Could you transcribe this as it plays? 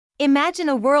Imagine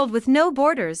a world with no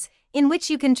borders, in which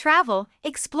you can travel,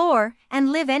 explore,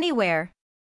 and live anywhere.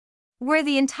 Where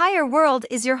the entire world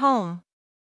is your home.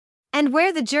 And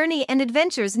where the journey and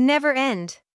adventures never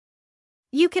end.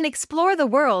 You can explore the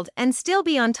world and still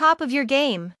be on top of your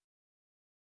game.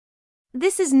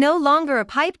 This is no longer a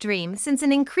pipe dream since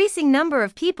an increasing number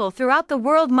of people throughout the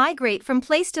world migrate from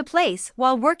place to place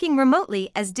while working remotely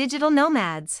as digital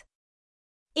nomads.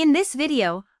 In this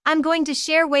video, I'm going to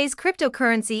share ways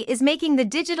cryptocurrency is making the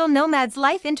digital nomad's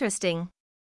life interesting.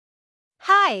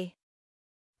 Hi!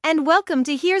 And welcome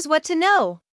to Here's What to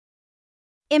Know.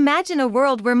 Imagine a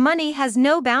world where money has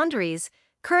no boundaries,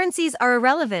 currencies are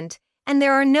irrelevant, and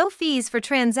there are no fees for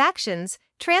transactions,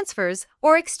 transfers,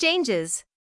 or exchanges.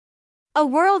 A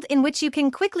world in which you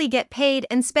can quickly get paid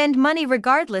and spend money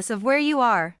regardless of where you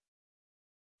are.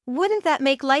 Wouldn't that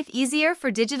make life easier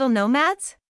for digital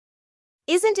nomads?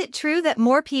 Isn't it true that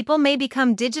more people may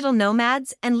become digital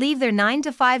nomads and leave their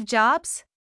 9-to-5 jobs?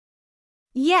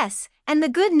 Yes, and the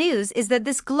good news is that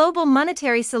this global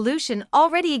monetary solution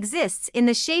already exists in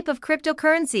the shape of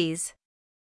cryptocurrencies.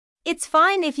 It's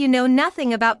fine if you know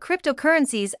nothing about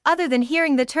cryptocurrencies other than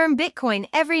hearing the term Bitcoin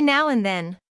every now and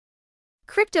then.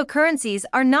 Cryptocurrencies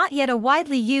are not yet a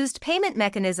widely used payment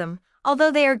mechanism,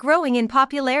 although they are growing in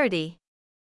popularity.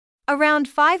 Around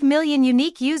 5 million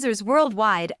unique users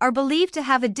worldwide are believed to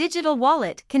have a digital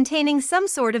wallet containing some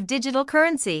sort of digital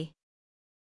currency.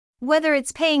 Whether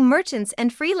it's paying merchants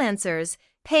and freelancers,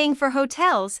 paying for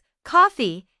hotels,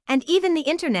 coffee, and even the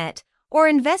internet, or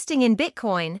investing in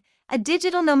Bitcoin, a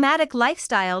digital nomadic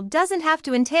lifestyle doesn't have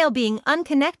to entail being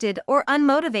unconnected or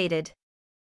unmotivated.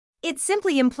 It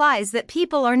simply implies that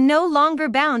people are no longer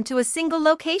bound to a single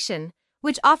location,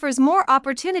 which offers more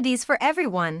opportunities for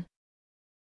everyone.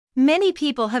 Many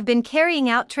people have been carrying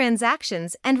out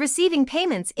transactions and receiving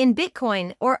payments in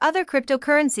Bitcoin or other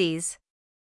cryptocurrencies.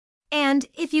 And,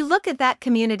 if you look at that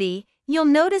community, you'll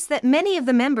notice that many of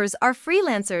the members are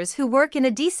freelancers who work in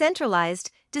a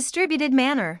decentralized, distributed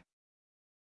manner.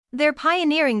 They're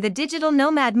pioneering the digital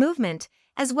nomad movement,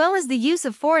 as well as the use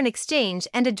of foreign exchange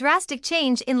and a drastic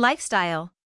change in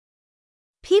lifestyle.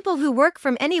 People who work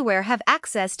from anywhere have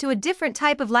access to a different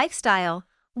type of lifestyle,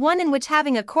 one in which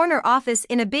having a corner office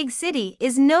in a big city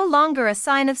is no longer a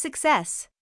sign of success.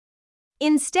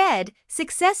 Instead,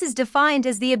 success is defined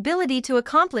as the ability to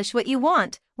accomplish what you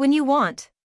want, when you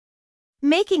want.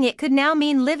 Making it could now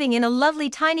mean living in a lovely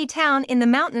tiny town in the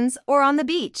mountains or on the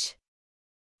beach,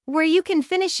 where you can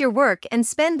finish your work and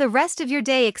spend the rest of your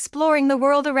day exploring the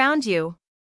world around you.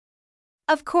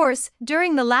 Of course,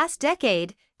 during the last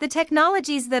decade, the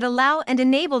technologies that allow and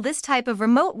enable this type of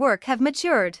remote work have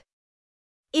matured.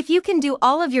 If you can do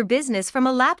all of your business from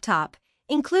a laptop,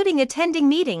 including attending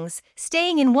meetings,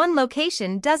 staying in one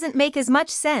location doesn't make as much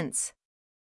sense.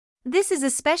 This is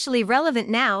especially relevant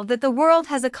now that the world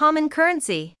has a common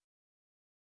currency.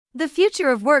 The future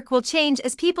of work will change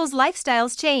as people's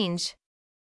lifestyles change.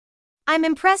 I'm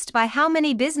impressed by how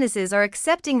many businesses are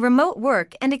accepting remote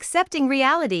work and accepting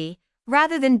reality,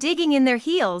 rather than digging in their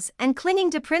heels and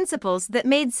clinging to principles that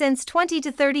made sense 20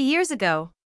 to 30 years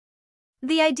ago.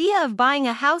 The idea of buying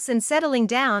a house and settling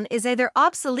down is either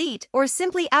obsolete or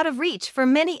simply out of reach for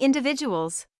many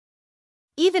individuals.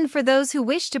 Even for those who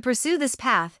wish to pursue this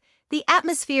path, the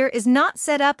atmosphere is not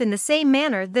set up in the same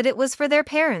manner that it was for their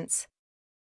parents.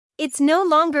 It's no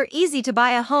longer easy to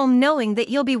buy a home knowing that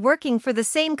you'll be working for the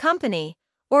same company,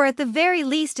 or at the very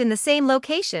least in the same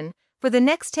location, for the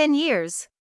next 10 years.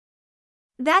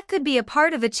 That could be a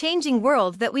part of a changing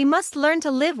world that we must learn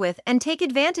to live with and take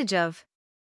advantage of.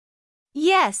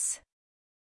 Yes!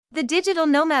 The digital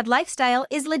nomad lifestyle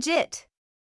is legit.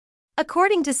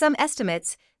 According to some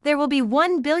estimates, there will be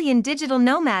 1 billion digital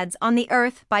nomads on the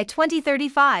earth by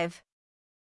 2035.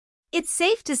 It's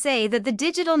safe to say that the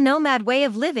digital nomad way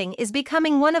of living is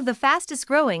becoming one of the fastest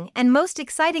growing and most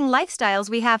exciting lifestyles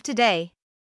we have today.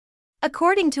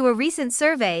 According to a recent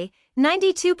survey,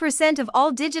 92% of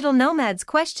all digital nomads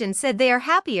questioned said they are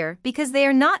happier because they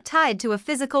are not tied to a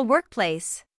physical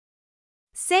workplace.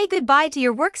 Say goodbye to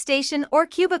your workstation or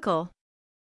cubicle.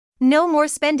 No more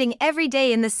spending every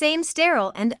day in the same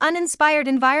sterile and uninspired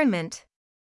environment.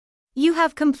 You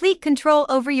have complete control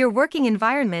over your working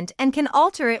environment and can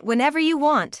alter it whenever you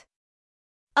want.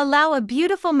 Allow a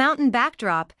beautiful mountain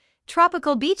backdrop,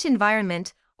 tropical beach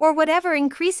environment, or whatever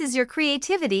increases your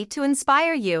creativity to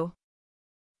inspire you.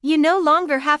 You no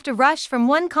longer have to rush from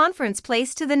one conference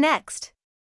place to the next.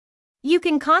 You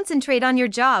can concentrate on your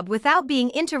job without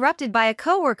being interrupted by a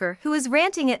coworker who is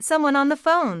ranting at someone on the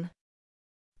phone.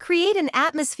 Create an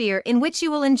atmosphere in which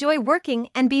you will enjoy working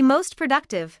and be most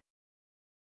productive.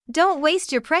 Don't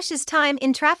waste your precious time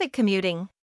in traffic commuting.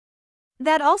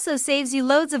 That also saves you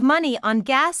loads of money on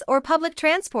gas or public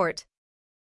transport.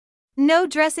 No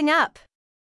dressing up.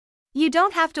 You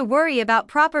don't have to worry about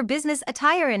proper business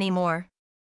attire anymore.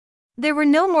 There were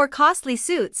no more costly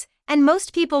suits, and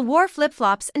most people wore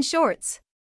flip-flops and shorts.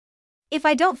 If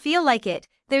I don't feel like it,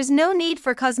 there's no need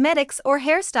for cosmetics or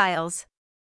hairstyles.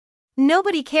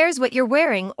 Nobody cares what you're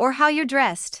wearing or how you're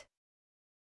dressed.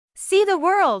 See the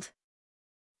world.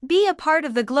 Be a part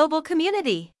of the global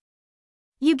community.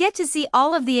 You get to see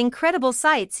all of the incredible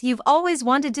sites you've always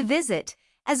wanted to visit,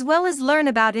 as well as learn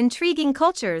about intriguing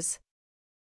cultures.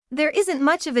 There isn't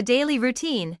much of a daily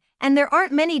routine, and there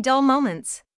aren't many dull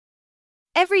moments.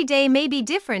 Every day may be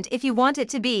different if you want it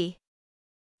to be.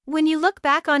 When you look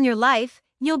back on your life,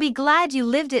 you'll be glad you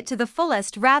lived it to the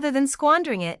fullest rather than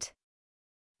squandering it.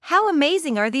 How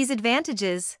amazing are these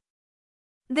advantages?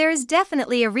 There is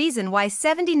definitely a reason why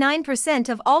 79%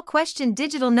 of all questioned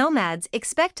digital nomads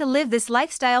expect to live this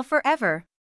lifestyle forever.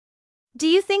 Do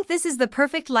you think this is the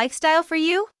perfect lifestyle for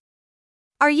you?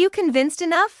 Are you convinced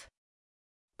enough?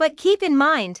 But keep in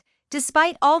mind,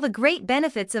 despite all the great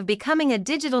benefits of becoming a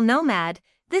digital nomad,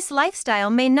 this lifestyle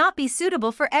may not be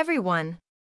suitable for everyone.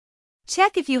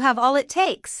 Check if you have all it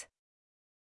takes.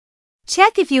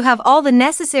 Check if you have all the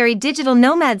necessary digital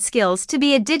nomad skills to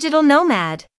be a digital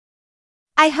nomad.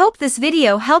 I hope this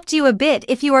video helped you a bit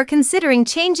if you are considering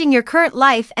changing your current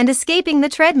life and escaping the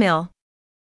treadmill.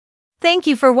 Thank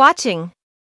you for watching.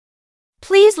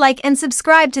 Please like and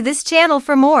subscribe to this channel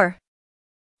for more.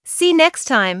 See next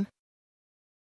time.